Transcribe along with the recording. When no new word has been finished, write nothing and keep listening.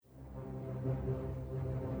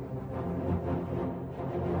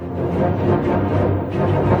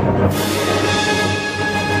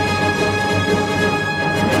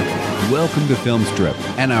Welcome to Film Strip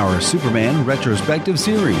and our Superman retrospective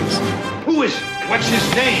series. Who is he? What's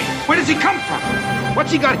his name? Where does he come from?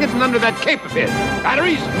 What's he got hidden under that cape of his?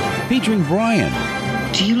 Batteries? Featuring Brian.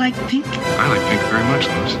 Do you like pink? I like pink very much,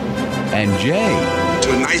 Lois. And Jay.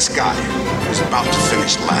 To a nice guy who's about to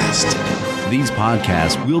finish last. These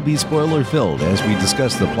podcasts will be spoiler-filled as we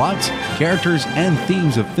discuss the plots, characters, and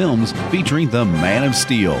themes of films featuring the Man of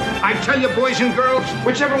Steel. I tell you, boys and girls,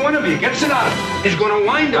 whichever one of you gets it out is going to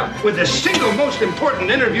wind up with the single most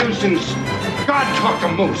important interview since God talked to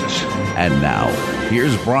Moses. And now,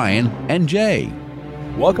 here's Brian and Jay.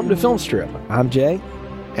 Welcome to Film Strip. I'm Jay.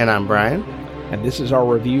 And I'm Brian. And this is our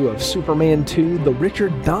review of Superman 2, the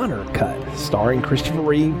Richard Donner cut, starring Christopher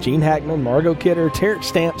Reeve, Gene Hackman, Margot Kidder, Terrence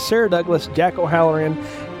Stamp, Sarah Douglas, Jack O'Halloran,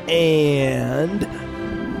 and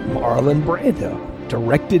Marlon Brando.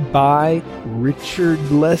 Directed by Richard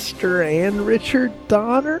Lester and Richard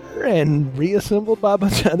Donner, and reassembled by a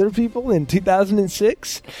bunch of other people in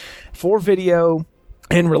 2006 for video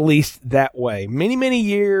and released that way. Many, many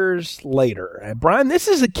years later. Brian, this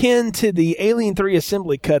is akin to the Alien 3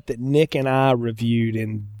 assembly cut that Nick and I reviewed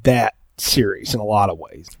in that series in a lot of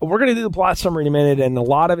ways. We're going to do the plot summary in a minute, and a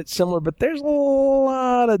lot of it's similar, but there's a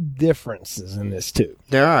lot of differences in this too.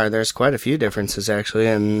 There's quite a few differences actually,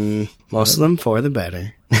 and most of them for the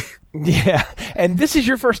better. Yeah, and this is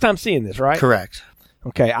your first time seeing this, right? Correct.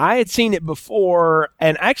 Okay, I had seen it before,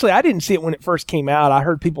 and actually I didn't see it when it first came out. I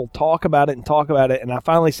heard people talk about it, and I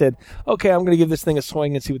finally said, okay, I'm going to give this thing a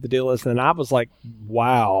swing and see what the deal is. And I was like,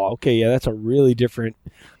 wow, okay, yeah, that's a really different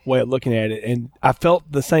way of looking at it. And I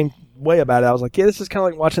felt the same way about it. I was like, yeah, this is kind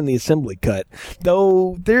of like watching the assembly cut,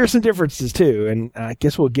 though there are some differences too, and I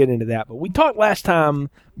guess we'll get into that. But we talked last time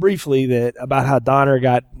briefly about how Donner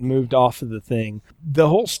got moved off of the thing. The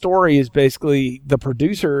whole story is basically the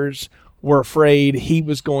producers were afraid he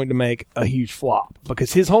was going to make a huge flop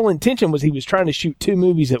because his whole intention was he was trying to shoot two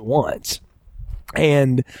movies at once.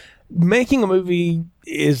 And making a movie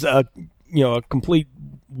is a complete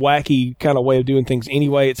wacky kind of way of doing things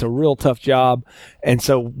anyway. It's a real tough job. And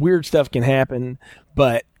so weird stuff can happen,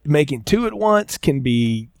 but making two at once can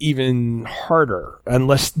be even harder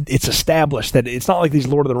unless it's established that it's not like these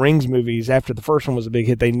Lord of the Rings movies. After the first one was a big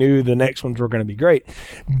hit, they knew the next ones were going to be great.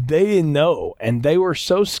 They didn't know, and they were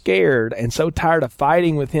so scared and so tired of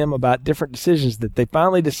fighting with him about different decisions that they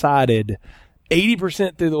finally decided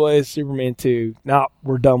 80% through the way of Superman 2, no,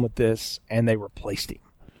 we're done with this, and they replaced him.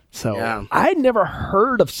 So yeah. I had never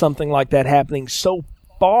heard of something like that happening so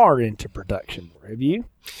far into production. Have you?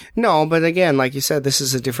 No, but again, like you said, this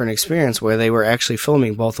is a different experience where they were actually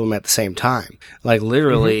filming both of them at the same time. Like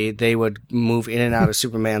literally, they would move in and out of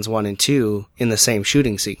Superman's 1 and 2 in the same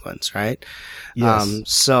shooting sequence, right? Yes.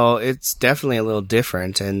 So it's definitely a little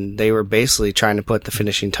different, and they were basically trying to put the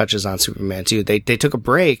finishing touches on Superman 2. They took a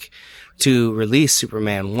break to release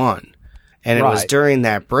Superman 1, and it was during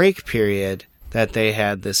that break period that they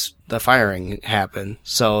had the firing happen.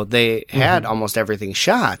 So they had almost everything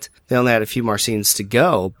shot. They only had a few more scenes to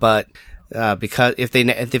go, but because if they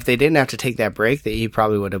didn't have to take that break, he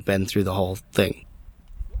probably would have been through the whole thing.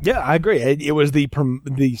 Yeah, I agree. It was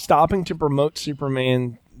the stopping to promote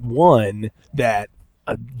Superman 1 that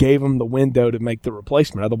gave them the window to make the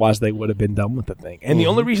replacement. Otherwise, they would have been done with the thing. And the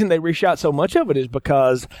only reason they reshot so much of it is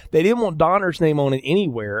because they didn't want Donner's name on it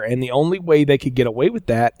anywhere. And the only way they could get away with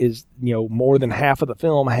that is, more than half of the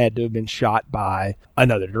film had to have been shot by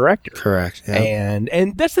another director. Correct. Yeah.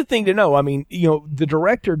 And that's the thing to know. I mean, the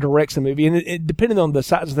director directs a movie, and it depending on the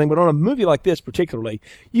size of the thing, but on a movie like this particularly,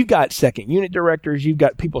 you've got second unit directors, you've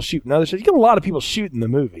got people shooting other stuff. You've got a lot of people shooting the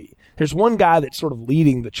movie. There's one guy that's sort of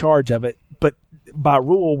leading the charge of it, but by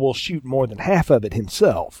rule will shoot more than half of it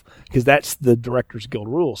himself because that's the Directors Guild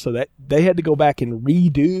rule. So that they had to go back and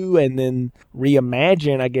redo and then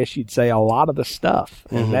reimagine, I guess you'd say, a lot of the stuff.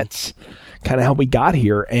 And that's kind of how we got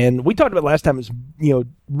here. And we talked about last time is,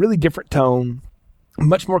 really different tone,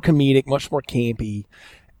 much more comedic, much more campy.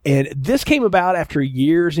 And this came about after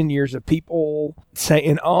years and years of people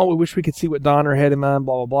saying, oh, we wish we could see what Donner had in mind,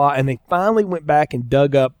 blah, blah, blah. And they finally went back and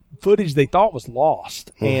dug up footage they thought was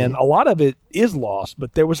lost. And a lot of it is lost,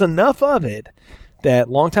 but there was enough of it that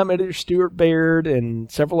longtime editor Stuart Baird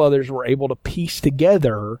and several others were able to piece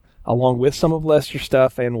together, along with some of Lester's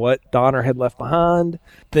stuff and what Donner had left behind,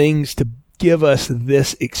 things to give us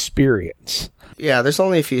this experience. Yeah, there's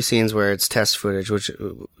only a few scenes where it's test footage, which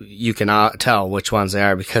you can tell which ones they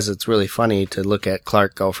are, because it's really funny to look at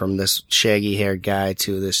Clark go from this shaggy-haired guy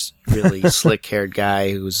to this really slick-haired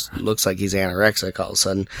guy who looks like he's anorexic all of a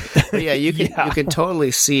sudden. But yeah, you can totally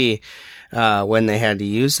see when they had to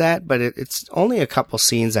use that, but it's only a couple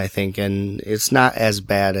scenes, I think, and it's not as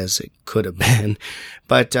bad as it could have been.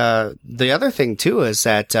 But the other thing, too, is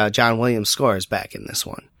that John Williams' score is back in this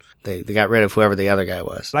one. They got rid of whoever the other guy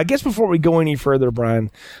was. I guess before we go any further,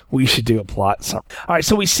 Brian, we should do a plot summary. All right,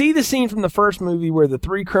 so we see the scene from the first movie where the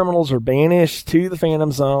three criminals are banished to the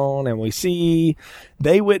Phantom Zone, and we see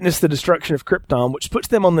they witness the destruction of Krypton, which puts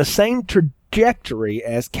them on the same trajectory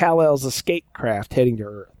as Kal-El's escape craft heading to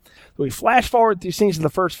Earth. We flash forward through scenes of the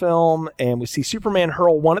first film, and we see Superman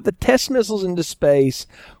hurl one of the test missiles into space,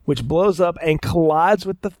 which blows up and collides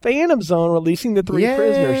with the Phantom Zone, releasing the three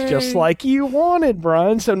prisoners, just like you wanted,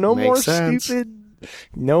 Brian. So no more stupid,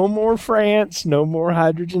 no more France, no more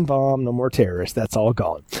hydrogen bomb, no more terrorists. That's all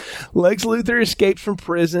gone. Lex Luthor escapes from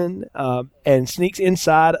prison and sneaks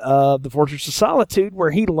inside of the Fortress of Solitude, where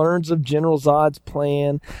he learns of General Zod's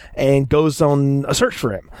plan and goes on a search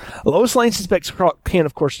for him. Lois Lane suspects Clark Kent,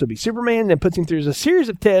 of course, to be Superman, and puts him through a series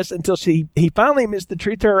of tests until he finally admits the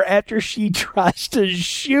truth to her after she tries to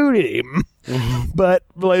shoot him. But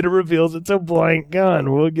later reveals it's a blank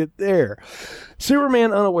gun. We'll get there.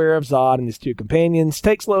 Superman, unaware of Zod and his two companions,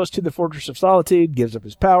 takes Lois to the Fortress of Solitude, gives up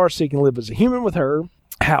his power so he can live as a human with her.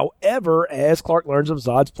 However, as Clark learns of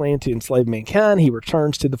Zod's plan to enslave mankind, he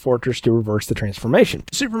returns to the fortress to reverse the transformation.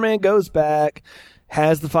 Superman goes back,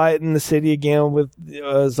 has the fight in the city again with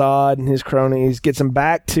Zod and his cronies, gets them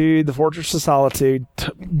back to the Fortress of Solitude,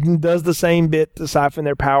 does the same bit to siphon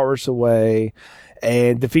their powers away,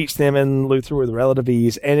 and defeats them and Luthor with relative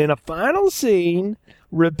ease. And in a final scene,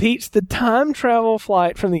 repeats the time travel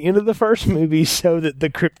flight from the end of the first movie so that the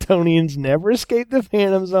Kryptonians never escape the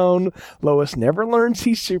Phantom Zone, Lois never learns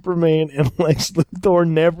he's Superman, and Lex Luthor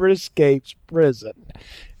never escapes prison.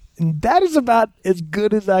 And that is about as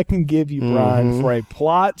good as I can give you, Brian, for a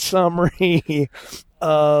plot summary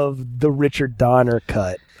of the Richard Donner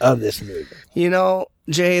cut of this movie. You know,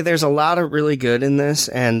 Jay, there's a lot of really good in this,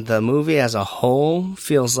 and the movie as a whole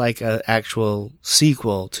feels like an actual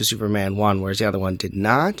sequel to Superman 1, whereas the other one did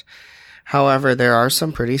not. However, there are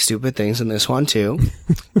some pretty stupid things in this one, too.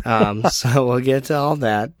 So we'll get to all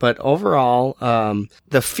that. But overall,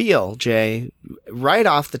 the feel, Jay, right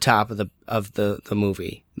off the top of the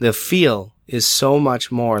movie, the feel is so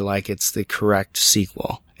much more like it's the correct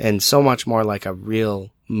sequel, and so much more like a real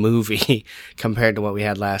movie compared to what we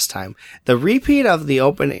had last time. The repeat of the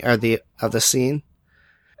opening or of the scene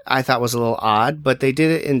I thought was a little odd, but they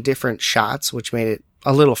did it in different shots, which made it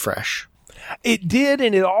a little fresh. It did,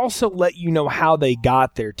 and it also let you know how they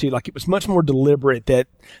got there too. Like, it was much more deliberate that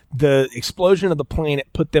the explosion of the planet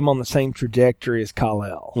put them on the same trajectory as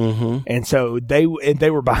Kal-El. And so they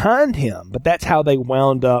were behind him, but that's how they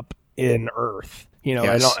wound up in Earth, you know,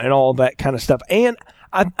 and all that kind of stuff. And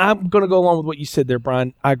I'm going to go along with what you said there,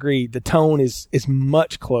 Brian. I agree. The tone is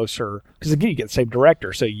much closer because, again, you get the same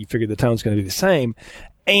director, so you figure the tone's going to be the same.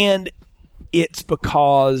 And it's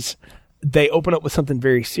because they open up with something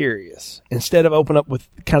very serious instead of open up with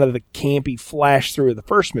kind of the campy flash through of the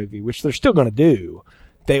first movie, which they're still going to do.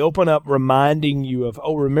 They open up reminding you of,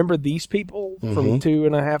 oh, remember these people from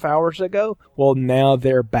 2.5 hours ago? Well, now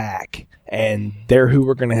they're back, and they're who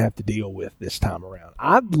we're going to have to deal with this time around.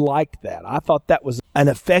 I liked that. I thought that was an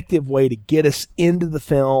effective way to get us into the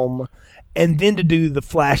film and then to do the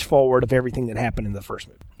flash forward of everything that happened in the first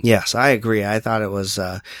movie. Yes, I agree. I thought it was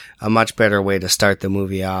a much better way to start the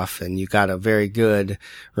movie off, and you got a very good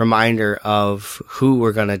reminder of who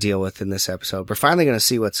we're going to deal with in this episode. We're finally going to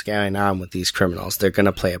see what's going on with these criminals. They're going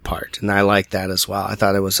to play a part, and I like that as well. I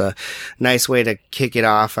thought it was a nice way to kick it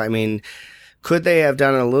off. I mean, could they have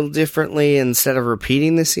done it a little differently instead of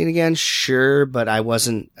repeating the scene again? Sure, but I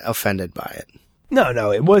wasn't offended by it.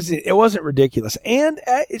 No, it wasn't ridiculous. And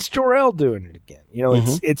it's Jor-El doing it again. You know,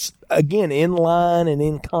 it's again in line and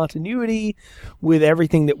in continuity with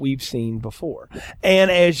everything that we've seen before.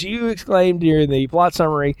 And as you exclaimed during the plot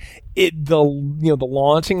summary, the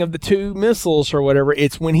launching of the two missiles or whatever,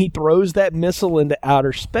 it's when he throws that missile into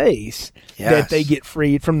outer space that they get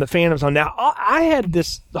freed from the Phantom Zone. Now, I had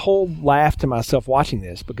this whole laugh to myself watching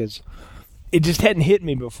this because it just hadn't hit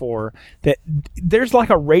me before that there's like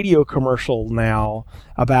a radio commercial now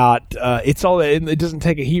about it doesn't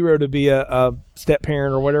take a hero to be a step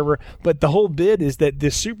parent or whatever, but the whole bit is that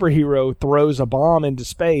this superhero throws a bomb into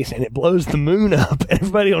space and it blows the moon up, and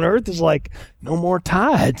everybody on Earth is like, no more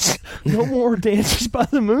tides, no more dances by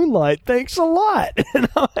the moonlight, thanks a lot.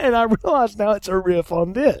 And I realized now it's a riff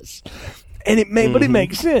on this. And but it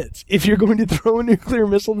makes sense. If you're going to throw a nuclear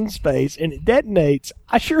missile in space and it detonates,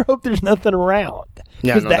 I sure hope there's nothing around,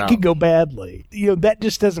 because that could go badly. That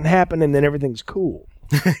just doesn't happen, and then everything's cool.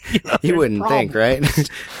 You wouldn't think, right?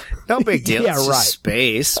 No big deal. Yeah, it's right. Just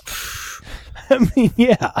space. I mean,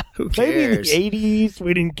 yeah. Who Maybe in cares? the 80s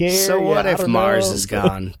we didn't care. So what if Mars is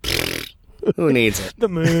gone? Who needs it? The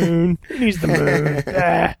moon. Who needs the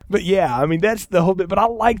moon? But yeah, I mean, that's the whole bit. But I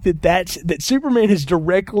like that Superman is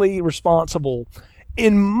directly responsible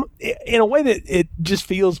in a way that it just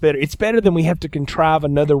feels better. It's better than we have to contrive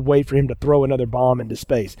another way for him to throw another bomb into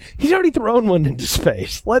space. He's already thrown one into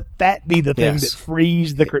space. Let that be the thing that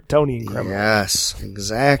frees the Kryptonian criminal. Yes,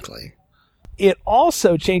 exactly. It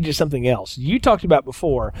also changes something else. You talked about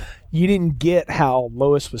before, you didn't get how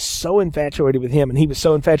Lois was so infatuated with him and he was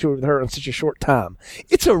so infatuated with her in such a short time.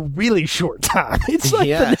 It's a really short time. It's like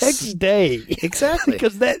the next day. Exactly.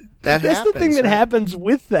 Because that's happens, the thing that right? happens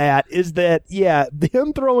with that is that,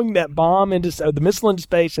 him throwing that bomb into the missile into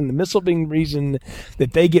space and the missile being the reason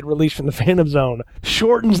that they get released from the Phantom Zone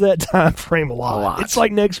shortens that time frame a lot. It's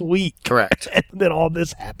like next week. Correct. And then all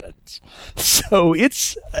this happens. So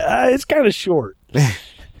it's kind of short.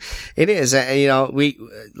 It is.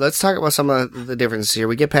 Let's talk about some of the differences here.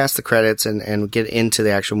 We get past the credits and get into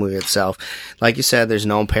the actual movie itself. Like you said, there's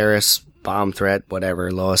no Paris bomb threat,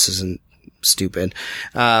 whatever. Lois isn't stupid.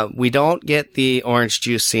 We don't get the orange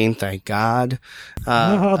juice scene, thank God.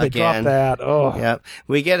 They dropped that. Oh. Yep.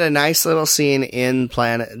 We get a nice little scene in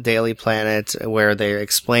Daily Planet where they're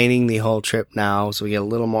explaining the whole trip now, so we get a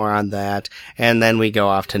little more on that, and then we go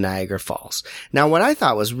off to Niagara Falls. Now, what I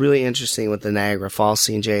thought was really interesting with the Niagara Falls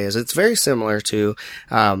scene, Jay, is it's very similar to,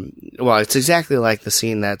 it's exactly like the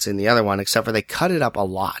scene that's in the other one, except for they cut it up a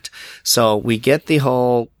lot. So we get the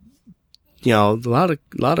whole, a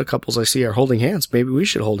lot of couples I see are holding hands. Maybe we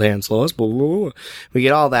should hold hands, Lois. Blah, blah, blah. We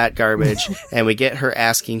get all that garbage, and we get her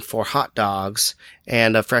asking for hot dogs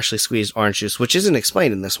and a freshly squeezed orange juice, which isn't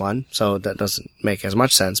explained in this one, so that doesn't make as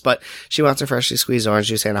much sense. But she wants a freshly squeezed orange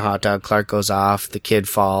juice and a hot dog. Clark goes off. The kid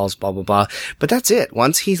falls, blah, blah, blah. But that's it.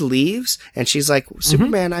 Once he leaves, and she's like,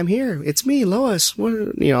 Superman, I'm here. It's me, Lois.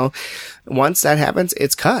 Once that happens,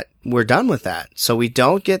 it's cut. We're done with that. So we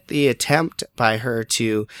don't get the attempt by her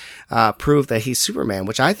to prove that he's Superman,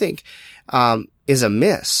 which I think is a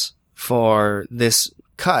miss for this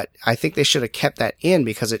cut. I think they should have kept that in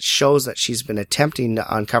because it shows that she's been attempting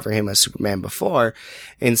to uncover him as Superman before.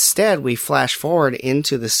 Instead, we flash forward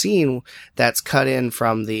into the scene that's cut in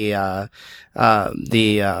from the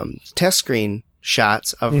test screen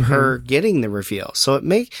shots of her getting the reveal. So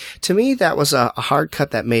to me, that was a hard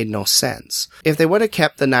cut that made no sense. If they would have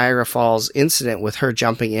kept the Niagara Falls incident with her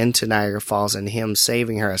jumping into Niagara Falls and him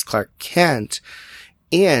saving her as Clark Kent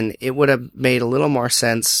it would have made a little more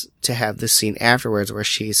sense to have this scene afterwards where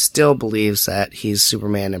she still believes that he's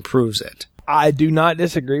Superman and proves it. I do not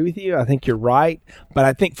disagree with you. I think you're right. But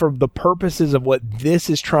I think for the purposes of what this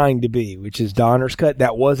is trying to be, which is Donner's cut,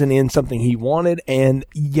 that wasn't in something he wanted. And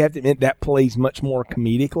you have to admit that plays much more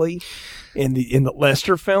comedically in the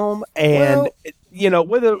Lester film. And,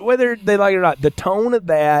 whether they like it or not, the tone of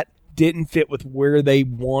that didn't fit with where they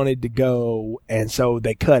wanted to go, and so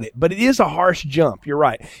they cut it. But it is a harsh jump. You're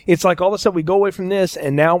right. It's like all of a sudden we go away from this,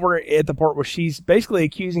 and now we're at the part where she's basically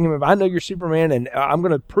accusing him of, I know you're Superman, and I'm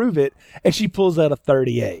going to prove it, and she pulls out a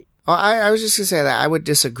 38. Well, I was just going to say that I would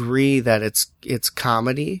disagree that it's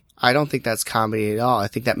comedy. I don't think that's comedy at all. I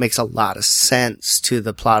think that makes a lot of sense to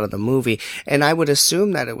the plot of the movie. And I would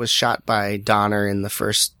assume that it was shot by Donner in the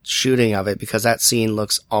first shooting of it because that scene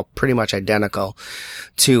looks all pretty much identical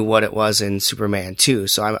to what it was in Superman 2.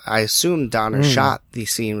 So I assume Donner shot the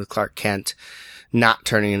scene with Clark Kent not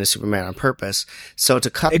turning into Superman on purpose. So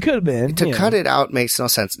to cut it could have been cut it out makes no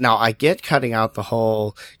sense. Now I get cutting out the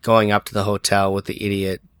whole going up to the hotel with the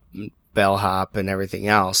idiot bellhop and everything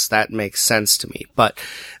else. That makes sense to me. But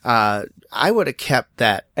I would have kept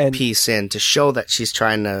that piece in to show that she's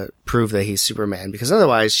trying to prove that he's Superman, because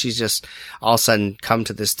otherwise she's just all of a sudden come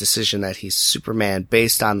to this decision that he's Superman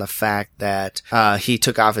based on the fact that he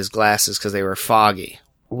took off his glasses because they were foggy.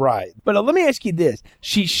 Right. But let me ask you this.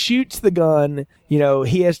 She shoots the gun.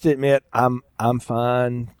 He has to admit, I'm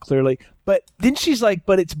fine, clearly. But then she's like,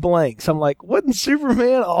 but it's blank. So I'm like, wouldn't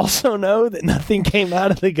Superman also know that nothing came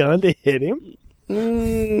out of the gun to hit him?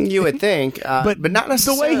 You would think, but not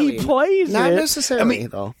necessarily. The way he plays not it, necessarily,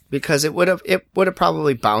 though, because it would have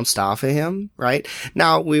probably bounced off of him, right?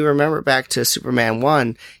 Now we remember back to Superman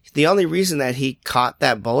 1. The only reason that he caught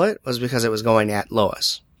that bullet was because it was going at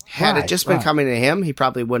Lois. Had it just been coming to him, he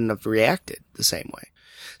probably wouldn't have reacted the same way.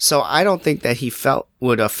 So I don't think that he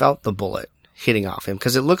would have felt the bullet hitting off him,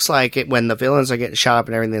 because it looks like when the villains are getting shot up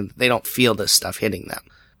and everything, they don't feel this stuff hitting them.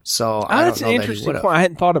 So I don't that's know an that interesting he would have. point. I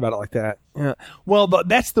hadn't thought about it like that. Yeah. Well,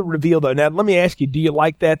 that's the reveal, though. Now, let me ask you: do you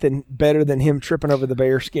like that better than him tripping over the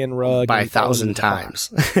bearskin rug By 1,000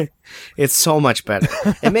 times? It's so much better.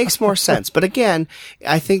 It makes more sense. But again,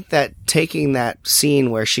 I think that taking that scene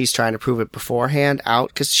where she's trying to prove it beforehand out,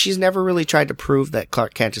 because she's never really tried to prove that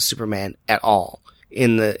Clark Kent is Superman at all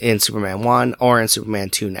in Superman 1 or in Superman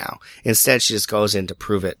 2 now. Instead, she just goes in to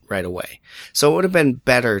prove it right away. So it would have been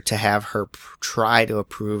better to have her try to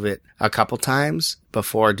prove it a couple times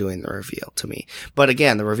before doing the reveal, to me. But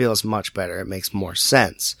again, the reveal is much better. It makes more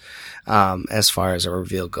sense, as far as a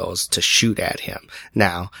reveal goes, to shoot at him.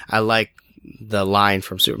 Now, I like the line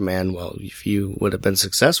from Superman, well, if you would have been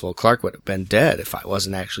successful, Clark would have been dead if I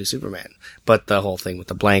wasn't actually Superman. But the whole thing with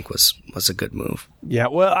the blank was a good move. Yeah,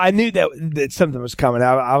 well, I knew that something was coming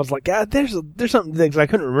out. I was like, God, there's something, because I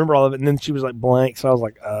couldn't remember all of it, and then she was like blank, so I was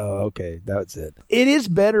like, oh, okay, that's it. It is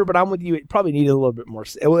better, but I'm with you. It probably needed a little bit more.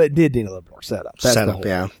 Well, it did need a little more setup. That's setup,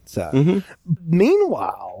 yeah. So,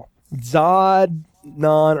 Meanwhile, Zod,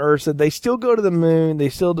 Non-Ursa, they still go to the moon. They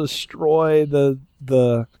still destroy the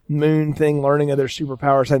moon thing, learning of their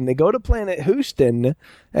superpowers, and they go to planet Houston,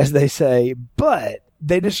 as they say, but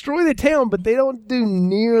they destroy the town, but they don't do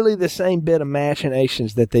nearly the same bit of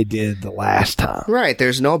machinations that they did the last time. Right.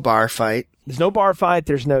 There's no bar fight. There's no bar fight.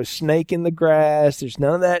 There's no snake in the grass. There's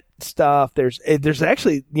none of that stuff. There's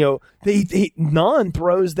actually, Non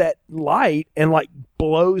throws that light and like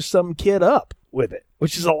blows some kid up with it,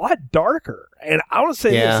 which is a lot darker. And I want to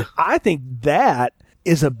say this, I think that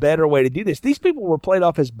is a better way to do this. These people were played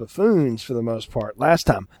off as buffoons for the most part last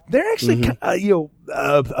time. They're actually,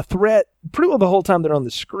 a threat pretty well the whole time they're on the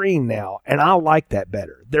screen now, and I like that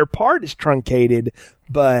better. Their part is truncated,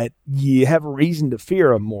 but you have a reason to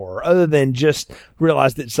fear them more, other than just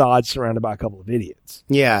realize that Zod's surrounded by a couple of idiots.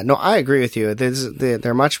 Yeah, no, I agree with you.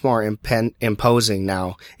 They're much more imposing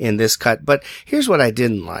now in this cut, but here's what I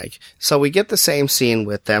didn't like. So we get the same scene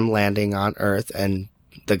with them landing on Earth and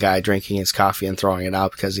the guy drinking his coffee and throwing it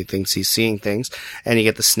out because he thinks he's seeing things. And you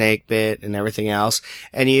get the snake bit and everything else.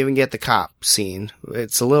 And you even get the cop scene.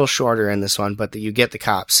 It's a little shorter in this one, but you get the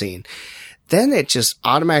cop scene. Then it just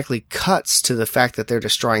automatically cuts to the fact that they're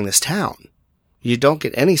destroying this town. You don't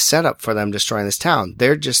get any setup for them destroying this town.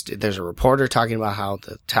 There's a reporter talking about how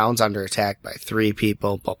the town's under attack by 3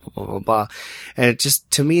 people, blah, blah, blah, blah, blah. And it just,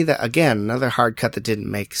 to me, that again, another hard cut that didn't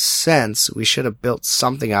make sense. We should have built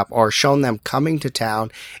something up or shown them coming to town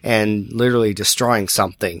and literally destroying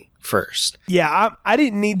something first. Yeah, I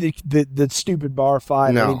didn't need the stupid bar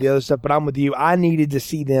fight or any of the other stuff, but I'm with you. I needed to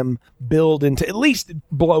see them build into, at least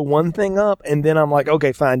blow one thing up, and then I'm like,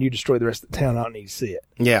 okay, fine, you destroy the rest of the town. I don't need to see it.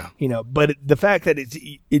 Yeah. But the fact that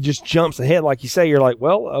it just jumps ahead, like you say, you're like,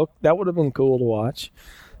 well, that would have been cool to watch.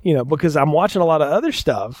 Because I'm watching a lot of other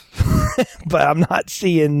stuff, but I'm not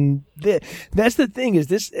seeing this. That's the thing is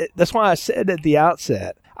this. That's why I said at the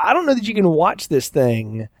outset, I don't know that you can watch this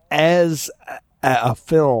thing as a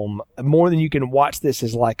film more than you can watch this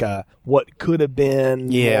as like what could have been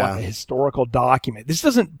like a historical document. This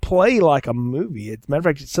doesn't play like a movie. As a matter of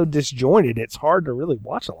fact, it's so disjointed, it's hard to really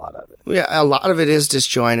watch a lot of it. Yeah, a lot of it is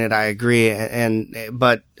disjointed, I agree.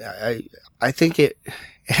 But I think it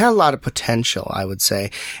had a lot of potential, I would say.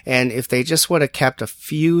 And if they just would have kept a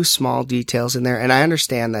few small details in there, and I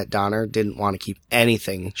understand that Donner didn't want to keep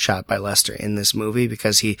anything shot by Lester in this movie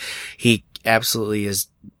because he absolutely is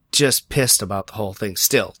just pissed about the whole thing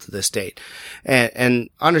still to this date. And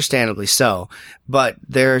understandably so. But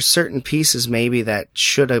there are certain pieces maybe that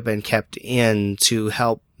should have been kept in to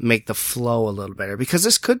help make the flow a little better, because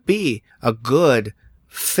this could be a good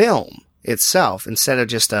film itself, instead of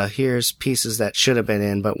just here's pieces that should have been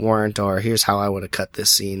in but weren't, or here's how I would have cut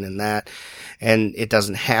this scene and that, and it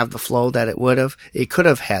doesn't have the flow that it would have. It could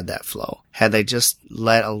have had that flow had they just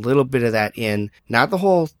let a little bit of that in, not the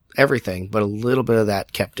whole everything, but a little bit of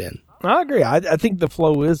that kept in. I agree. I think the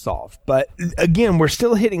flow is off, but again, we're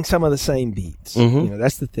still hitting some of the same beats.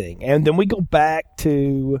 That's the thing. And then we go back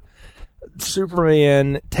to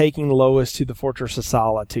Superman taking Lois to the Fortress of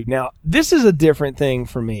Solitude. Now, this is a different thing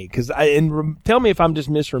for me, because tell me if I'm just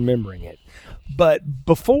misremembering it. But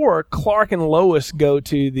before, Clark and Lois go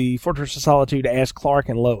to the Fortress of Solitude to ask Clark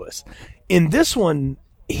and Lois. In this one,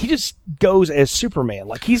 he just goes as Superman.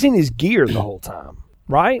 Like, he's in his gear the whole time,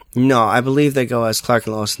 right? No, I believe they go as Clark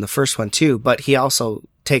and Lois in the first one too, but he also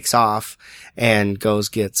takes off and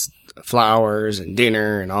gets flowers and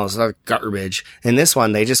dinner and all this other garbage. In this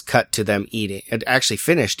one, they just cut to them eating. It actually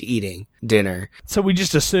finished eating dinner. So we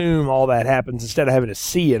just assume all that happens instead of having to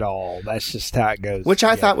see it all. That's just how it goes. Which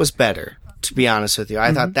I thought was better, to be honest with you.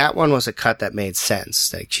 I thought that one was a cut that made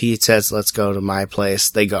sense. Like, he says, let's go to my place.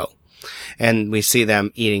 They go. And we see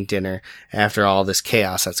them eating dinner after all this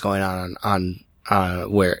chaos that's going on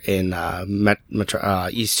where in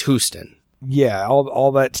East Houston. Yeah,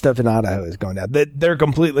 all that stuff in Idaho is going down that they're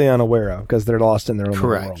completely unaware of because they're lost in their own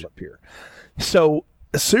world up here. So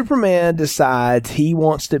Superman decides he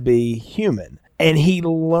wants to be human, and he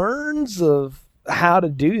learns of how to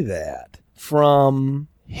do that from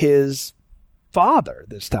his father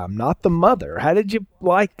this time, not the mother. How did you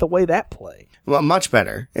like the way that played? Well, much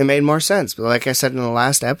better. It made more sense. But like I said in the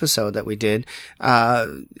last episode that we did,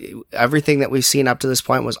 everything that we've seen up to this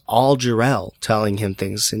point was all Jor-El telling him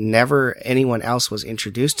things, and never anyone else was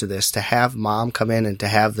introduced to this. To have Mom come in and to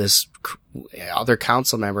have this other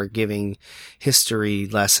council member giving history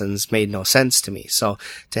lessons made no sense to me. So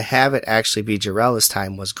to have it actually be Jor-El this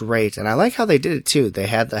time was great. And I like how they did it too. They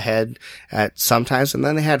had the head at sometimes, and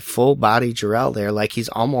then they had full body Jor-El there, like he's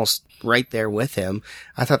almost right there with him.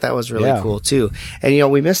 I thought that was really cool too. And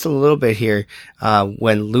we missed a little bit here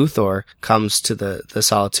when Luthor comes to the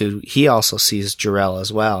Solitude. He also sees Jor-El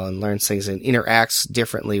as well and learns things and interacts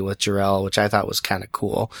differently with Jor-El, which I thought was kind of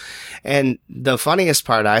cool. And the funniest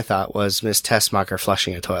part I thought was Miss Tessmacher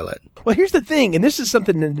flushing a toilet. Well, here's the thing, and this is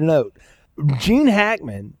something to note. Gene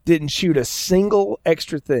Hackman didn't shoot a single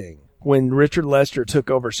extra thing when Richard Lester took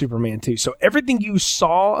over Superman 2. So everything you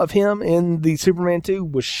saw of him in the Superman 2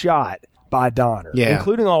 was shot by Donner,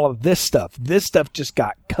 including all of this stuff. This stuff just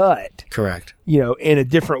got cut. Correct. In a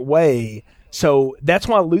different way. So that's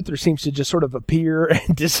why Luthor seems to just sort of appear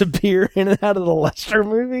and disappear in and out of the Lester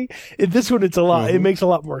movie. In this one, it's a lot. It makes a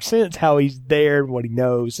lot more sense how he's there and what he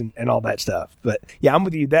knows and all that stuff. But yeah, I'm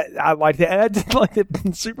with you. That I like that. And I just like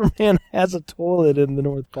that Superman has a toilet in the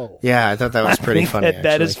North Pole. Yeah, I thought that was pretty funny.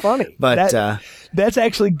 That is funny. But that's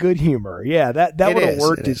actually good humor. Yeah, that would have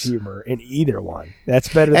worked as humor in either one.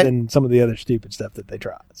 That's better than some of the other stupid stuff that they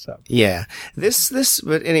tried. So yeah, this.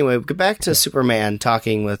 But anyway, go back to Superman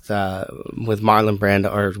talking with Marlon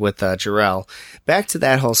Brando or with Jor-El. Back to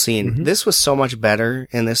that whole scene. This was so much better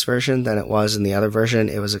in this version than it was in the other version.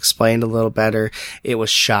 It was explained a little better. It was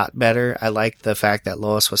shot better. I liked the fact that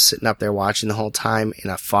Lois was sitting up there watching the whole time in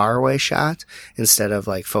a faraway shot instead of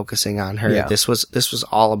like focusing on her. Yeah. This was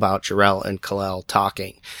all about Jor-El and Kal-El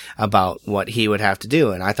talking about what he would have to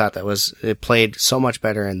do, and I thought it played so much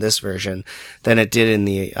better in this version than it did in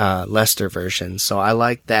the Lester version. So I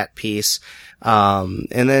liked that piece. And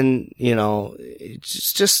then,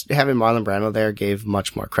 just having Marlon Brando there gave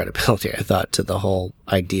much more credibility, I thought, to the whole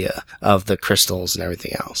idea of the crystals and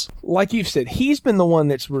everything else. Like you've said, he's been the one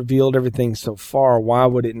that's revealed everything so far. Why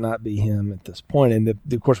would it not be him at this point? And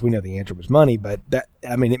of course, we know the answer was money, but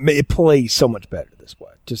it plays so much better this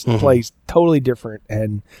way. Just plays totally different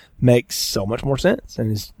and makes so much more sense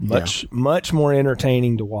and is much more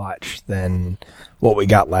entertaining to watch than what we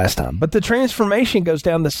got last time. But the transformation goes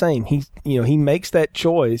down the same. He makes that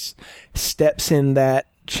choice, steps in that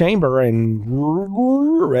chamber, and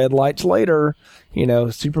red lights later,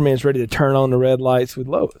 Superman's ready to turn on the red lights with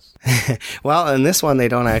Lois. Well, in this one, they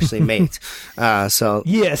don't actually mate. So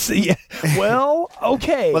yes. Yeah. Well,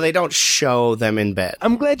 okay. Well, they don't show them in bed.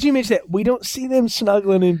 I'm glad you mentioned that. We don't see them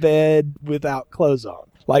snuggling in bed without clothes on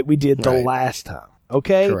like we did the last time.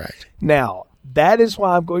 Okay? Correct. Now, that is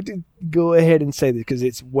why I'm going to go ahead and say this, because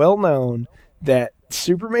it's well known that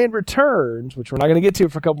Superman Returns, which we're not going to get to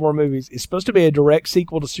for a couple more movies, is supposed to be a direct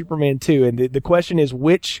sequel to Superman 2. And the question is,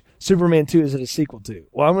 which Superman 2 is it a sequel to?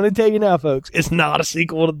 Well, I'm going to tell you now, folks, it's not a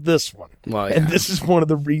sequel to this one. Well, yeah. And this is one of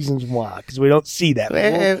the reasons why, because we don't see that.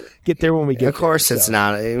 We'll get there when we get there. Of course it's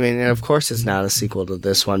not. Of course it's not a sequel to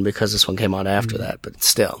this one because this one came out after that, but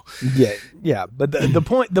still. Yeah. But the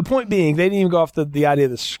point being, they didn't even go off the idea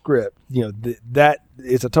of the script. That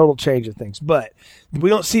is a total change of things. But we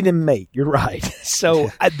don't see them mate. You're right.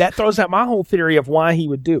 So that throws out my whole theory of why he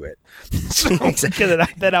would do it. So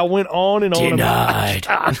that I went on and on. Denied.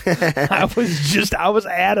 I was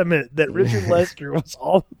adamant that Richard Lester was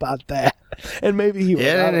all about that, and maybe he was.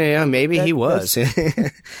 Yeah, maybe he was. We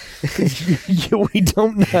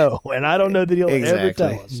don't know, and I don't know that he'll ever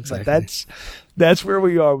tell us. Exactly. But that's where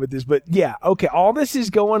we are with this. But yeah, okay, all this is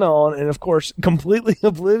going on, and of course, completely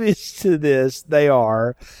oblivious to this, they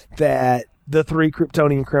are that the 3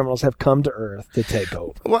 Kryptonian criminals have come to Earth to take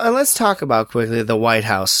over. Well, and let's talk about quickly the White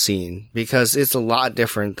House scene, because it's a lot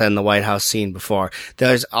different than the White House scene before.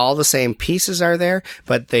 There's all the same pieces are there,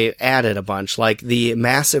 but they added a bunch, like the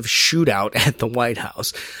massive shootout at the White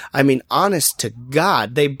House. I mean, honest to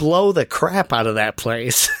God, they blow the crap out of that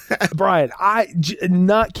place. Brian,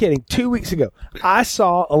 not kidding. 2 weeks ago, I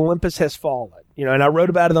saw Olympus Has Fallen. And I wrote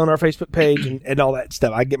about it on our Facebook page and all that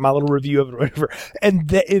stuff. I get my little review of it or whatever.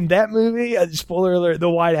 And in that movie, spoiler alert, the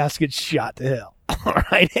White House gets shot to hell. All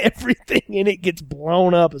right. Everything in it gets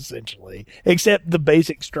blown up, essentially, except the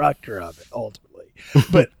basic structure of it, ultimately.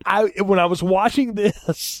 But when I was watching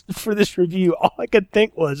this for this review, all I could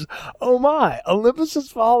think was, oh my, Olympus Has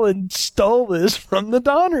Fallen stole this from the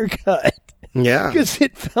Donner Cut. Yeah. Because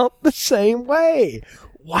it felt the same way.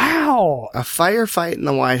 Wow. A firefight in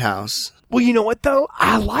the White House. Well, you know what, though?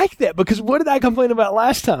 I like that, because what did I complain about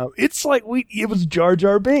last time? It's like it was Jar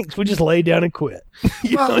Jar Binks. We just laid down and quit.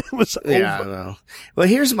 It was over. Yeah, well,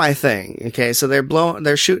 here's my thing. Okay, so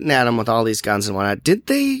they're shooting at him with all these guns and whatnot. Did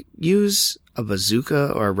they use a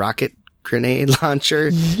bazooka or a rocket grenade launcher?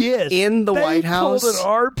 Yes. In the White House? They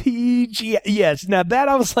pulled an RPG. Yes. Now that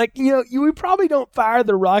I was like, we probably don't fire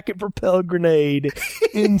the rocket propelled grenade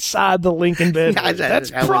inside the Lincoln bedroom.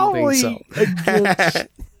 That's probably so. Against...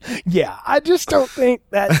 Yeah, I just don't think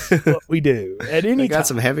that's what we do at any time. They got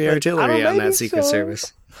some heavy artillery on that Secret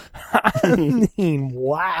Service. I mean,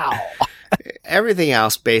 wow. Everything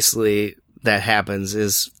else, basically, that happens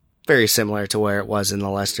is very similar to where it was in the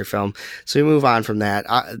Lester film. So we move on from that.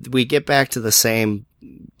 We get back to the same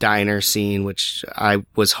diner scene, which I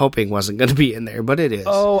was hoping wasn't going to be in there, but it is.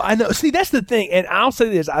 Oh, I know. See, that's the thing. And I'll say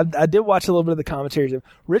this. I did watch a little bit of the commentaries.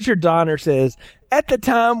 Richard Donner says, at the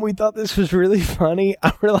time, we thought this was really funny.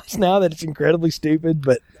 I realize now that it's incredibly stupid,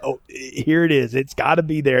 but here it is. It's got to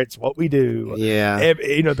be there. It's what we do. Yeah.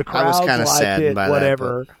 The crowds liked saddened it, by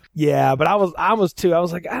whatever. That, yeah, but I was too. I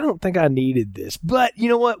was like, I don't think I needed this. But you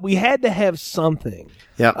know what? We had to have something.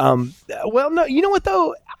 Yeah. Well, no, you know what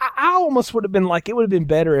though? I almost would have been like, it would have been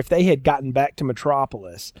better if they had gotten back to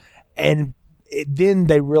Metropolis and then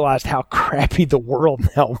they realized how crappy the world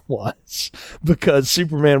now was because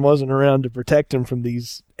Superman wasn't around to protect him from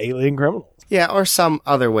these alien criminals. Yeah, or some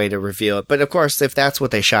other way to reveal it. But of course, if that's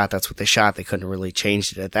what they shot, that's what they shot. They couldn't really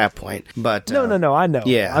change it at that point. But no, I know.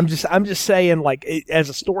 Yeah, I'm just saying, like, as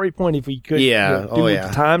a story point, if we could, do a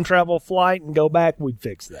time travel flight and go back, we'd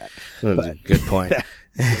fix that. But good point.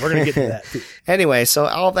 We're gonna get to that too. Anyway, so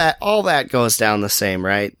all that goes down the same,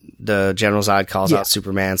 right? The General Zod calls out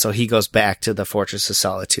Superman, so he goes back to the Fortress of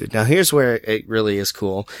Solitude. Now, here's where it really is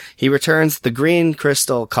cool. He returns. The green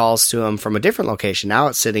crystal calls to him from a different location. Now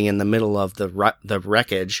it's sitting in the middle of the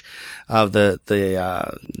wreckage of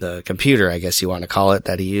the computer, I guess you want to call it,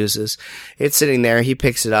 that he uses. It's sitting there. He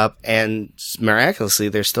picks it up, and miraculously,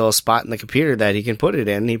 there's still a spot in the computer that he can put it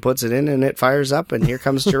in. He puts it in, and it fires up, and here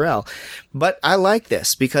comes Jor-El. But I like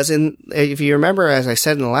this because if you remember, as I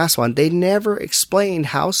said in the last one, they never explained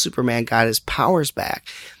how Superman got his powers back.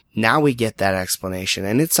 Now we get that explanation,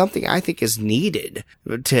 and it's something I think is needed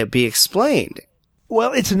to be explained.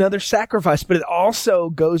 Well, it's another sacrifice, but it also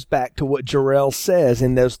goes back to what Jor-El says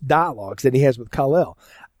in those dialogues that he has with Kal-El.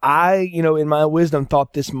 I, in my wisdom,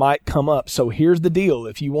 thought this might come up. So here's the deal.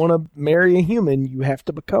 If you want to marry a human, you have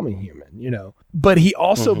to become a human, But he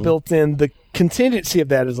also built in the contingency of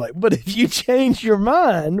that is like, but if you change your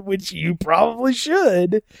mind, which you probably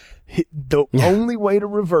should, the only way to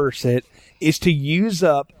reverse it is to use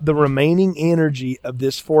up the remaining energy of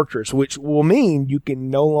this fortress, which will mean you can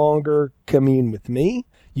no longer commune with me.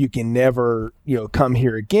 You can never, come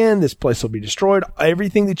here again. This place will be destroyed.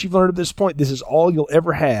 Everything that you've learned at this point, this is all you'll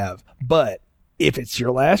ever have. But if it's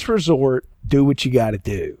your last resort, do what you got to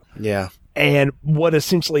do. Yeah. And what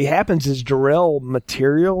essentially happens is Jor-El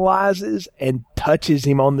materializes and touches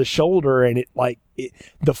him on the shoulder, and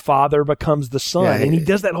the father becomes the son. Yeah, and he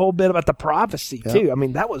does that whole bit about the prophecy, too. I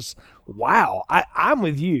mean, that was, wow. I'm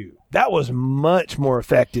with you. That was much more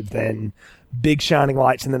effective than big shining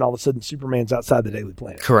lights, and then all of a sudden Superman's outside the Daily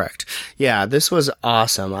Planet. Correct. Yeah, this was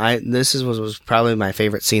awesome. This was probably my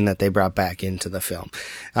favorite scene that they brought back into the film.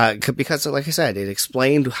 Because, like I said, it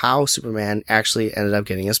explained how Superman actually ended up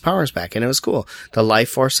getting his powers back, and it was cool. The life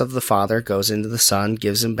force of the father goes into the son,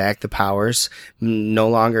 gives him back the powers. No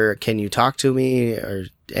longer can you talk to me or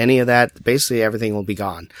any of that. Basically, everything will be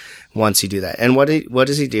gone once you do that. And what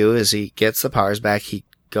does he do is he gets the powers back. He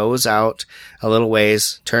goes out a little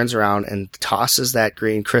ways, turns around, and tosses that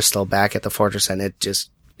green crystal back at the fortress, and it just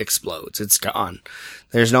explodes. It's gone.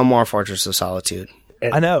 There's no more Fortress of Solitude.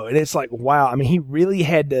 I know. And it's like, wow. I mean, he really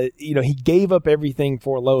had to, he gave up everything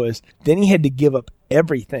for Lois. Then he had to give up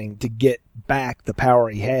everything to get back the power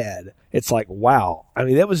he had. It's like, wow. I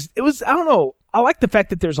mean, it was, I don't know. I like the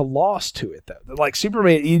fact that there's a loss to it, though. Like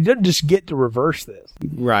Superman, he doesn't just get to reverse this.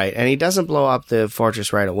 Right. And he doesn't blow up the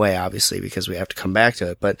fortress right away, obviously, because we have to come back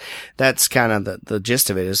to it. But that's kind of the gist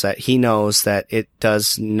of it, is that he knows that it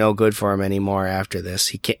does no good for him anymore after this.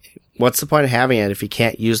 He can't. What's the point of having it if he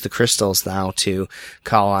can't use the crystals now to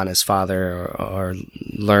call on his father or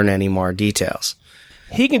learn any more details?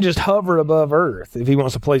 He can just hover above Earth if he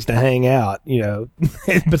wants a place to hang out,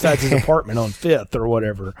 besides his apartment on 5th or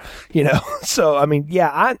whatever, So, I mean,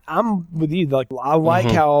 yeah, I'm with you. Like, I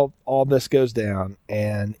like how all this goes down,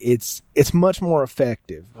 and it's much more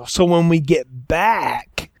effective. So when we get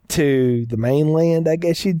back to the mainland, I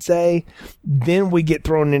guess you'd say, then we get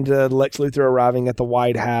thrown into Lex Luthor arriving at the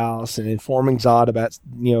White House and informing Zod about,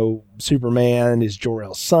 Superman is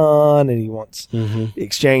Jor-El's son, and he wants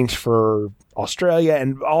exchange for Australia,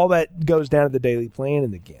 and all that goes down to the Daily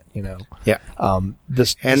Planet again, Yeah.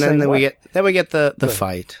 Then we get the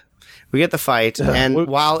fight. We get the fight, and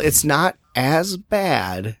while it's not as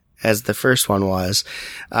bad as the first one was,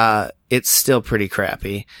 it's still pretty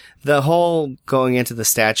crappy. The whole going into the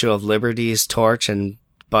Statue of Liberty's torch and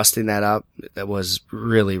busting that up, that was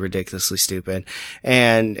really ridiculously stupid.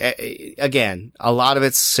 And again, a lot of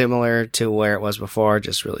it's similar to where it was before,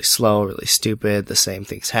 just really slow, really stupid. The same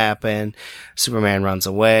things happen. Superman runs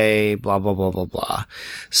away, blah, blah, blah, blah, blah.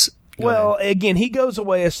 Well, again, he goes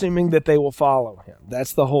away assuming that they will follow him.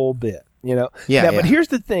 That's the whole bit. Yeah. But here's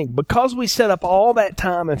the thing. Because we set up all that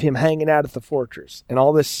time of him hanging out at the fortress and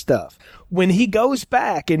all this stuff, when he goes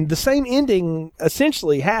back, and the same ending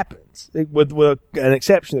essentially happens, with an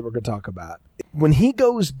exception that we're going to talk about. When he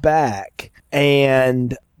goes back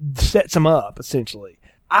and sets him up, essentially,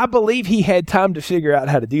 I believe he had time to figure out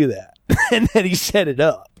how to do that, and that he set it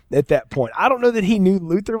up at that point. I don't know that he knew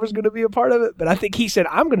Luthor was going to be a part of it, but I think he said,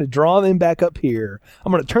 I'm going to draw them back up here.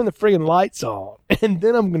 I'm going to turn the friggin' lights on, and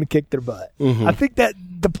then I'm going to kick their butt. I think that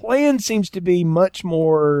the plan seems to be much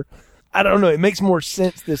more, I don't know, it makes more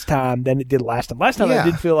sense this time than it did last time. Last time I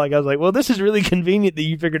did feel like I was like, well, this is really convenient that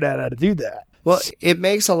you figured out how to do that. Well, it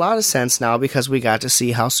makes a lot of sense now because we got to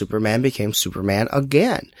see how Superman became Superman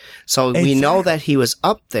again. So we know that he was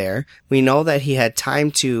up there. We know that he had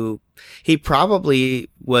time to, he probably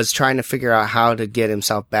was trying to figure out how to get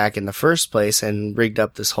himself back in the first place and rigged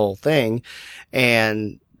up this whole thing.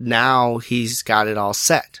 And now he's got it all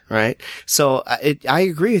set, right? So I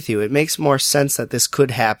agree with you. It makes more sense that this could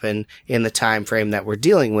happen in the time frame that we're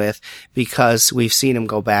dealing with because we've seen him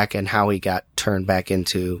go back and how he got turned back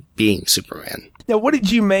into being Superman. Now, what did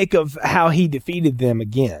you make of how he defeated them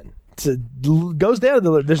again? So goes down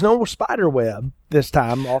to there's no spider web this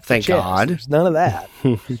time off the chest. Thank God. There's none of that.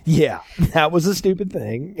 Yeah, that was a stupid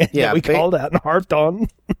thing that we called out and harped on.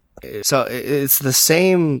 So it's the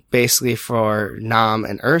same basically for Nam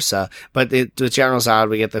and Ursa, but with General Zod,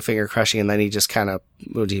 we get the finger crushing, and then he just kind of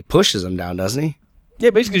he pushes him down, doesn't he?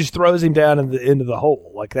 Yeah, basically just throws him down into the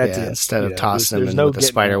hole. Like that's it. Instead of tossing him in with the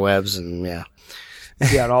spider webs and yeah,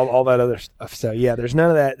 and all that other stuff. So yeah, there's none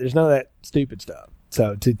of that. There's none of that stupid stuff.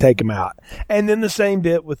 So to take him out, and then the same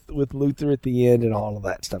bit with Luthor at the end and all of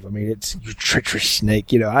that stuff. I mean, it's you treacherous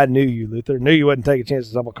snake. I knew you, Luthor. Knew you wouldn't take a chance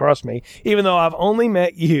to stumble across me, even though I've only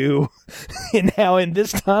met you. And now in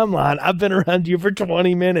this timeline, I've been around you for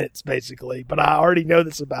 20 minutes, basically. But I already know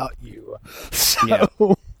this about you.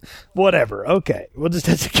 So whatever. Okay, we'll just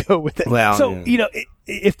have to go with it. Well, so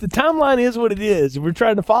if the timeline is what it is, we're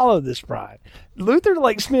trying to follow this, Brian.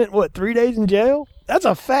 Luthor spent 3 days in jail? That's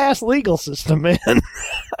a fast legal system, man.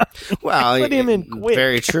 Well, put him in quick.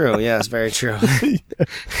 Very true. Yes, very true.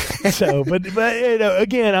 So, but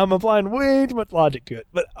again, I'm applying way too much logic to it.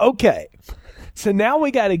 But okay, so now we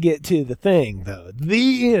got to get to the thing, though.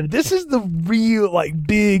 The end. This is the real,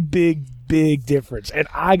 big difference, and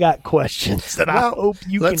I got questions that I hope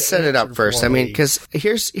you can. Let's set it up first. I mean, because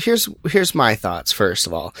here's my thoughts. First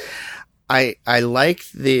of all, I like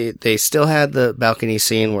they still had the balcony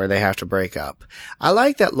scene where they have to break up. I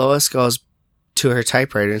like that Lois goes to her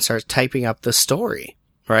typewriter and starts typing up the story,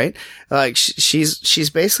 right? Like she's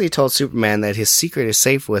basically told Superman that his secret is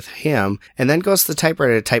safe with him, and then goes to the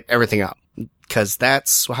typewriter to type everything up. Because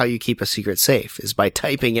that's how you keep a secret safe, is by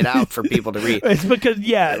typing it out for people to read. It's because,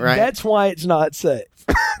 right? That's why it's not safe.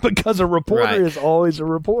 Because a reporter is always a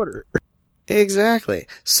reporter. Exactly.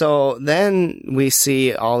 So then we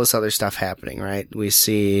see all this other stuff happening, right? We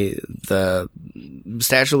see the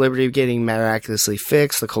Statue of Liberty getting miraculously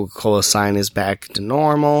fixed. The Coca-Cola sign is back to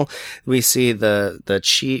normal. We see the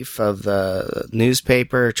chief of the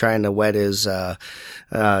newspaper trying to wet his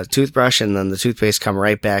toothbrush, and then the toothpaste come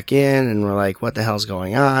right back in, and we're like, what the hell's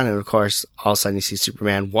going on? And of course, all of a sudden you see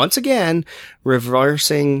Superman once again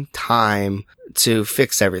reversing time to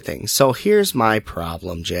fix everything. So here's my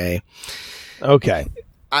problem, Jay. Okay.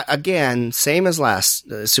 Again, same as last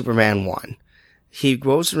Superman 1. He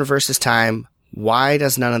goes and reverses time. Why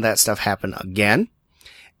does none of that stuff happen again?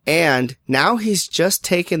 And now he's just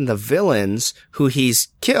taken the villains who he's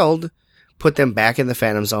killed, put them back in the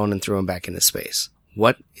Phantom Zone, and threw them back into space.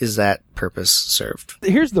 What is that purpose served?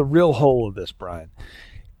 Here's the real whole of this, Brian.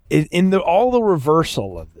 In all the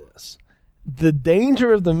reversal of this, the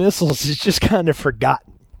danger of the missiles is just kind of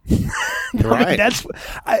forgotten. Right.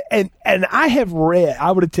 And I have read,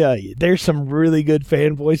 I would tell you, there's some really good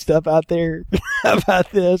fanboy stuff out there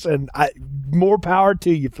about this, and more power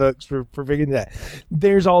to you folks for figuring that.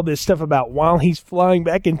 There's all this stuff about while he's flying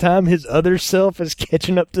back in time, his other self is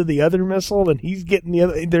catching up to the other missile, and he's getting the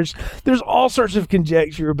other. There's all sorts of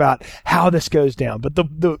conjecture about how this goes down, but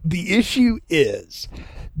the issue is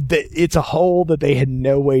that it's a hole that they had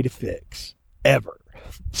no way to fix ever.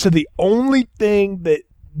 So the only thing that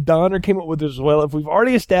Donner came up with as well, if we've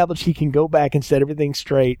already established he can go back and set everything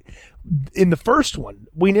straight. In the first one,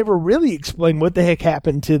 we never really explained what the heck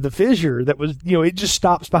happened to the fissure that was, it just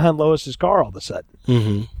stops behind Lois's car all of a sudden.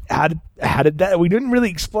 Mm-hmm. How did that? We didn't really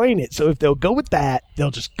explain it. So if they'll go with that,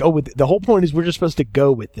 they'll just go with it. The whole point is we're just supposed to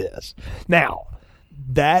go with this. Now,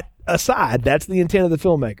 that aside, that's the intent of the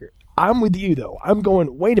filmmaker. I'm with you though. I'm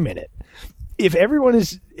going, wait a minute. If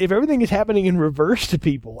everything is happening in reverse to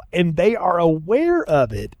people and they are aware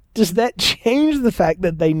of it, does that change the fact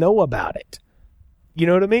that they know about it? You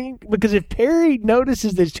know what I mean? Because if Perry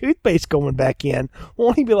notices there's toothpaste going back in,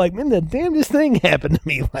 won't he be like, man, the damnedest thing happened to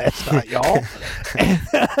me last night, y'all?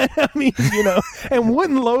 I mean, and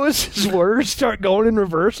wouldn't Lois's words start going in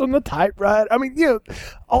reverse on the typewriter? I mean,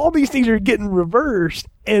 all these things are getting reversed,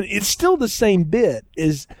 and it's still the same bit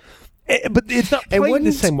but it's not played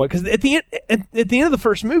the same way, because at the end of the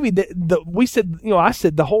first movie, I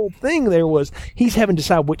said the whole thing there was he's having to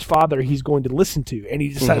decide which father he's going to listen to, and he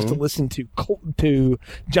decides to listen to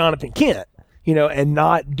Jonathan Kent,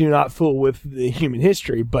 and do not fool with the human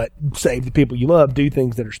history, but save the people you love, do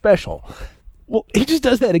things that are special. Well, he just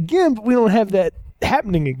does that again, but we don't have that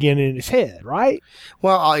happening again in his head, right?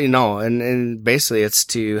 Well, and basically it's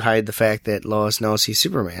to hide the fact that Lois knows he's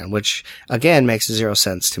Superman, which again makes zero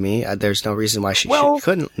sense to me. There's no reason why she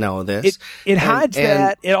couldn't know this. It hides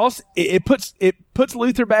that. It also it puts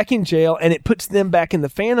Luthor back in jail, and it puts them back in the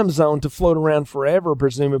Phantom Zone to float around forever,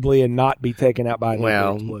 presumably, and not be taken out by an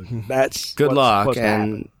explosion. That's good luck.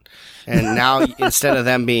 And now, instead of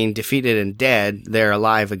them being defeated and dead, they're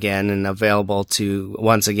alive again and available to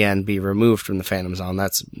once again be removed from the Phantom Zone.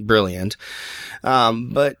 That's brilliant.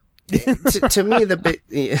 But to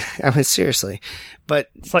me, seriously. But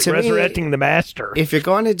it's like resurrecting the Master. If you're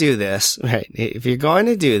going to do this,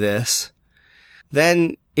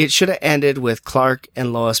 then it should have ended with Clark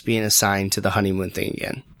and Lois being assigned to the honeymoon thing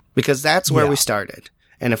again, because that's where we started.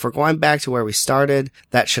 And if we're going back to where we started,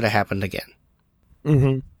 that should have happened again.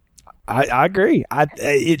 Mm-hmm. I agree.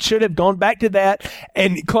 It should have gone back to that,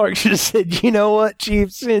 and Clark should have said, "You know what,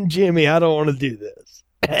 Chief, send Jimmy. I don't want to do this."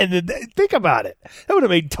 And think about it; that would have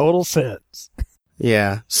made total sense.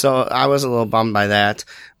 Yeah. So I was a little bummed by that.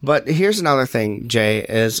 But here's another thing, Jay.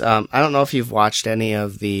 Is I don't know if you've watched any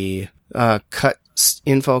of the cut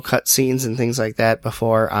scenes and things like that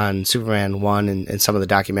before on Superman 1 and some of the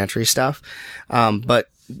documentary stuff, but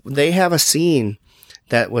they have a scene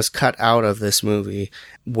that was cut out of this movie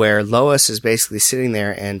where Lois is basically sitting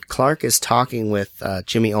there and Clark is talking with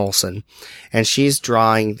Jimmy Olsen, and she's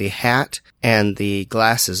drawing the hat and the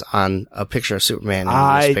glasses on a picture of Superman in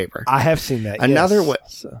the newspaper. I have seen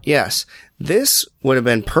that. Yes. This would have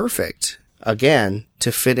been perfect, again,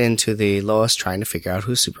 to fit into the Lois trying to figure out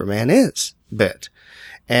who Superman is bit.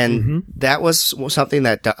 And that was something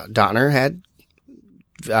that Donner had,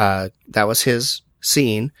 that was his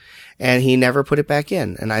scene, and he never put it back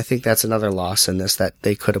in. And I think that's another loss in this, that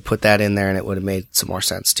they could have put that in there and it would have made some more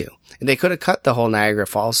sense too. And they could have cut the whole Niagara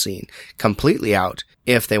Falls scene completely out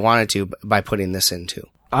if they wanted to by putting this in too.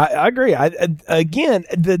 I agree. Again,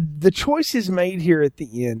 the choices made here at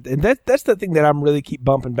the end, and that's the thing that I'm really keep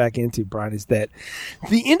bumping back into, Brian, is that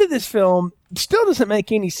the end of this film still doesn't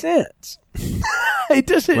make any sense. It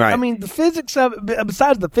doesn't. Right. I mean, the physics of it,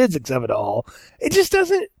 besides the physics of it all, it just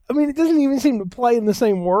doesn't. I mean, it doesn't even seem to play in the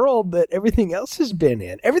same world that everything else has been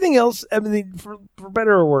in. Everything else, I mean, for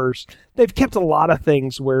better or worse, they've kept a lot of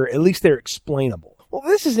things where at least they're explainable. Well,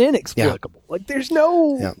 this is inexplicable. Yeah. Like, there's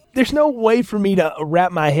no way for me to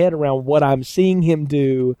wrap my head around what I'm seeing him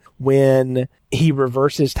do when he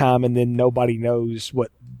reverses time and then nobody knows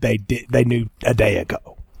what they knew a day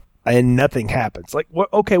ago. And nothing happens. Like,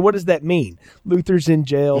 okay, what does that mean? Luther's in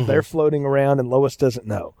jail, they're floating around, and Lois doesn't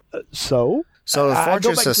know. So the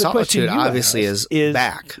Fortress of Solitude obviously is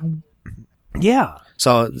back. Yeah.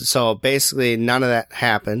 So basically none of that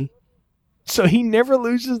happened. So he never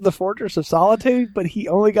loses the Fortress of Solitude, but he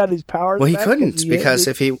only got his powers back? Well, he couldn't, because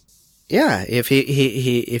if he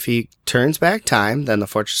turns back time, then the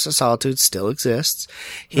Fortress of Solitude still exists.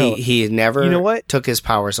 He never took his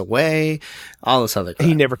powers away, all this other crap.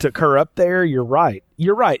 He never took her up there. You're right.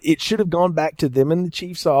 It should have gone back to them in the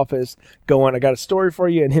chief's office going, I got a story for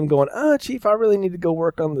you, and him going, Chief, I really need to go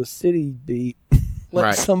work on the city beat.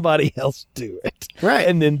 Let somebody else do it. Right.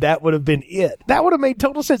 And then that would have been it. That would have made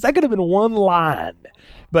total sense. That could have been one line.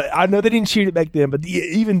 But I know they didn't shoot it back then, but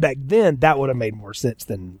even back then, that would have made more sense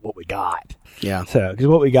than what we got. Yeah. So, because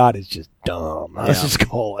what we got is just dumb. Let's just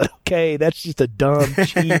call it. Okay, that's just a dumb,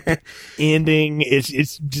 cheap ending. It's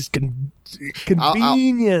just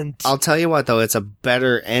convenient. I'll tell you what, though, it's a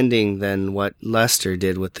better ending than what Lester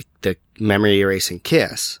did with the memory erasing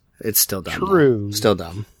kiss. It's still dumb. True. Though. Still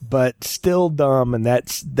dumb. But still dumb, and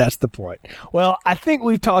that's the point. Well, I think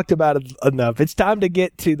we've talked about it enough. It's time to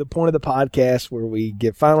get to the point of the podcast where we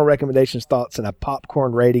give final recommendations, thoughts, and a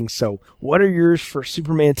popcorn rating. So what are yours for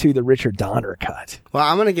Superman 2, the Richard Donner cut? Well,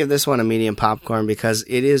 I'm going to give this one a medium popcorn because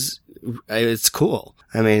it's cool.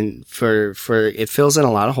 I mean, for it fills in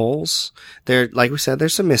a lot of holes. There, like we said,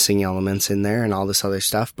 there's some missing elements in there and all this other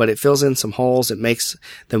stuff, but it fills in some holes. It makes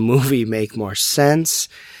the movie make more sense.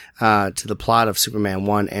 To the plot of Superman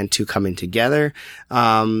 1 and 2 coming together.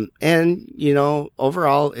 And,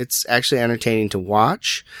 overall, it's actually entertaining to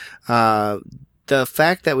watch. The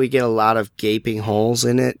fact that we get a lot of gaping holes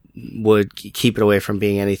in it would keep it away from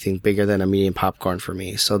being anything bigger than a medium popcorn for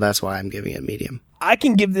me. So that's why I'm giving it medium. I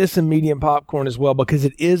can give this a medium popcorn as well because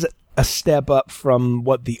it is a step up from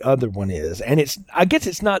what the other one is. And I guess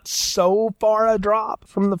it's not so far a drop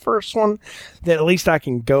from the first one that at least I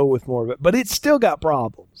can go with more of it, but it's still got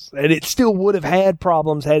problems, and it still would have had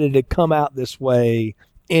problems had it come out this way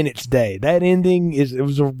in its day. That ending it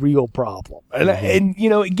was a real problem. And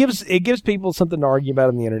it gives people something to argue about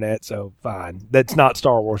on the internet. So fine. That's not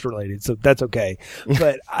Star Wars related. So that's okay.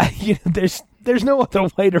 But there's no other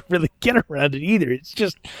way to really get around it either. It's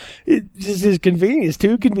just is convenient. It's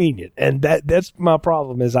too convenient. And that's my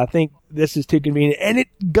problem is I think this is too convenient. And it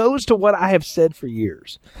goes to what I have said for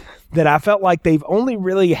years, that I felt like they've only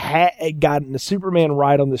really gotten the Superman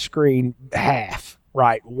right on the screen half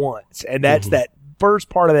right once. And that's that first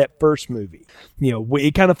part of that first movie.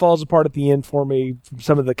 It kind of falls apart at the end for me from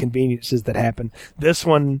some of the conveniences that happen. This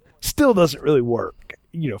one still doesn't really work,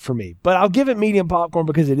 for me. But I'll give it medium popcorn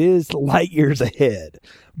because it is light years ahead.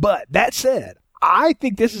 But that said, I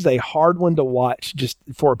think this is a hard one to watch just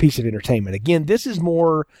for a piece of entertainment. Again, this is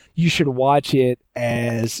more, you should watch it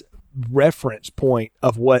as reference point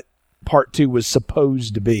of what Part 2 was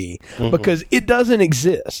supposed to be, because it doesn't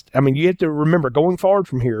exist. I mean, you have to remember, going forward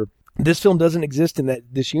from here, this film doesn't exist in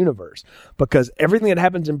this universe, because everything that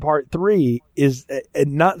happens in Part 3 is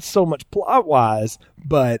not so much plot-wise,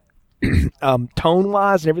 but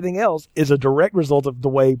tone-wise and everything else is a direct result of the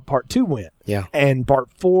way Part 2 went. Yeah. And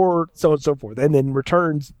Part 4, so on and so forth. And then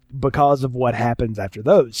returns because of what happens after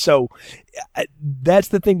those. So that's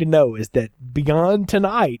the thing to know, is that beyond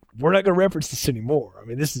tonight, we're not going to reference this anymore. I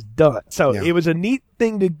mean, this is done. So It was a neat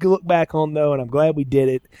thing to look back on, though, and I'm glad we did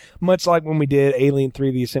it. Much like when we did Alien 3,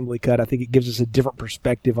 the Assembly Cut, I think it gives us a different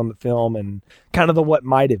perspective on the film and kind of the what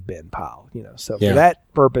might have been pile. So for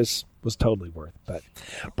that purpose, was totally worth it. But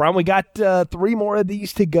Brian, we got 3 more of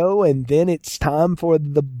these to go, and then it's time for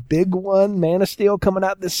the big one, Man of Steel, coming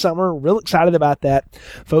out this summer. Real excited about that.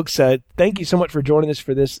 Folks, thank you so much for joining us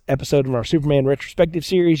for this episode of our Superman Retrospective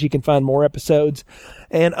series. You can find more episodes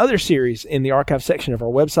and other series in the archive section of our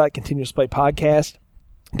website,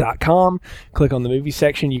 continuousplaypodcast.com. Click on the movie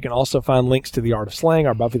section. You can also find links to The Art of Slang,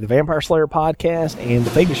 our Buffy the Vampire Slayer podcast, and The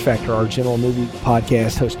Fabish Factor, our general movie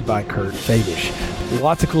podcast hosted by Kurt Fabish.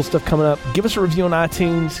 Lots of cool stuff coming up. Give us a review on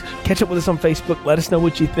iTunes. Catch up with us on Facebook. Let us know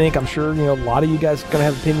what you think. I'm sure a lot of you guys are going to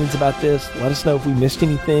have opinions about this. Let us know if we missed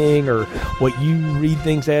anything or what you read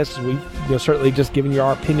things as. We've certainly just given you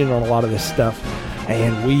our opinion on a lot of this stuff.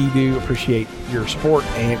 And we do appreciate your support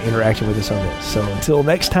and interaction with us on this. So until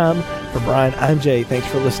next time, for Brian, I'm Jay. Thanks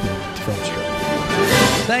for listening to Film Strip.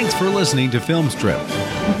 Thanks for listening to Film Strip.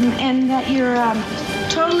 And that you're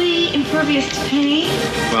totally impervious to pain?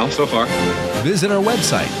 Well, so far. Visit our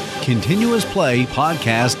website,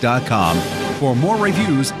 continuousplaypodcast.com, for more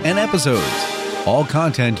reviews and episodes. All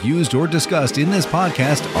content used or discussed in this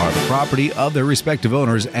podcast are the property of their respective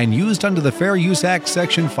owners and used under the Fair Use Act,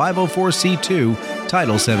 Section 504c2,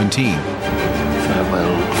 Title 17.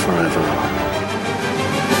 Farewell forever.